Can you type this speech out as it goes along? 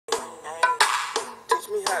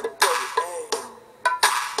how to do it.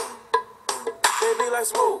 They be like,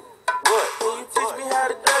 smooth. What? Can you teach me how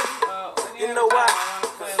to do it? You know why?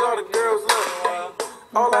 Cause all the girls love it.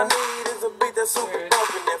 All I need is a beat that's super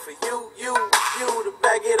bumpin'. And for you to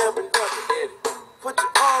back it up and dump it. Put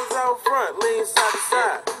your arms out front, lean side to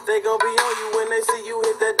side. They gon' be on you when they see you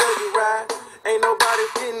hit that Dougie ride. Ain't nobody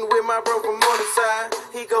getting with my bro from on the side.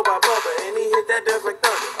 He go by Bubba and he hit that dub like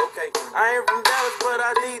thunder. Okay, I ain't from Dallas, but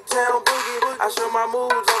I D-town boogie. I show my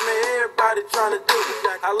moves on there, everybody tryna do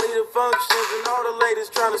it. I lead the functions and all the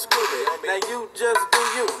ladies tryna screw me. Now you just do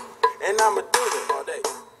you, and I'ma do it all day.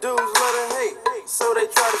 Dudes love to hate, so they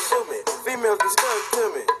try to shoot me. Females be stuck to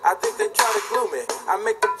me, I think they try to glue me. I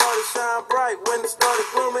make the party shine bright when it started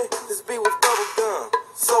gloomy. This beat was bubble gum,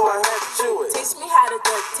 so I had to chew it. Teach me how to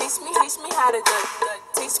duck, teach me how to duck,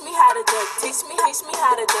 teach me how to duck, teach me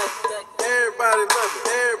how to duck. Everybody love it,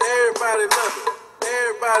 everybody love it,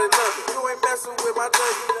 everybody love it. You ain't messing with my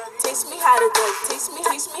duck. Teach me how to duck, teach me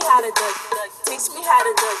how to duck, teach me how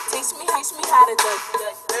to duck, teach me how to duck.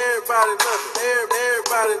 Everybody love it,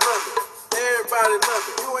 everybody love it, everybody love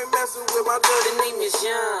it. You ain't messing with my duck. The name is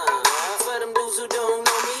Young. For them dudes who don't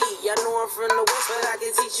know me, I know I'm from the West, but I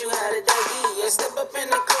can teach you how to dougie. I step up in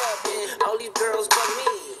the club and all these girls but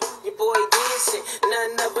me. Your boy dancing,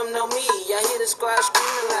 none of them know me. I hear the squad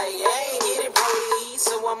screaming like, hey, get it, Brody.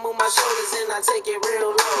 So I move my shoulders and I take it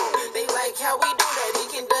real low. They like how we do that, he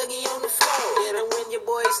can dougie on the floor. And when your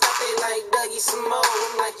boy stop, they like dougie some more.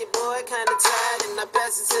 I'm like, your boy kinda tired, and I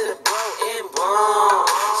pass it to the bro and boom.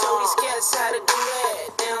 Show these cats how to do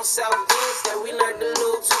that. Down south dance that we learned a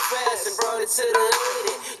little too fast and brought it to the hood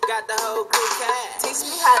and got the whole crew cast. Teach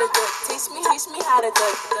me how to duck, teach me how to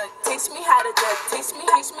duck, teach me how to duck, teach me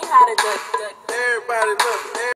how to duck. Everybody love it.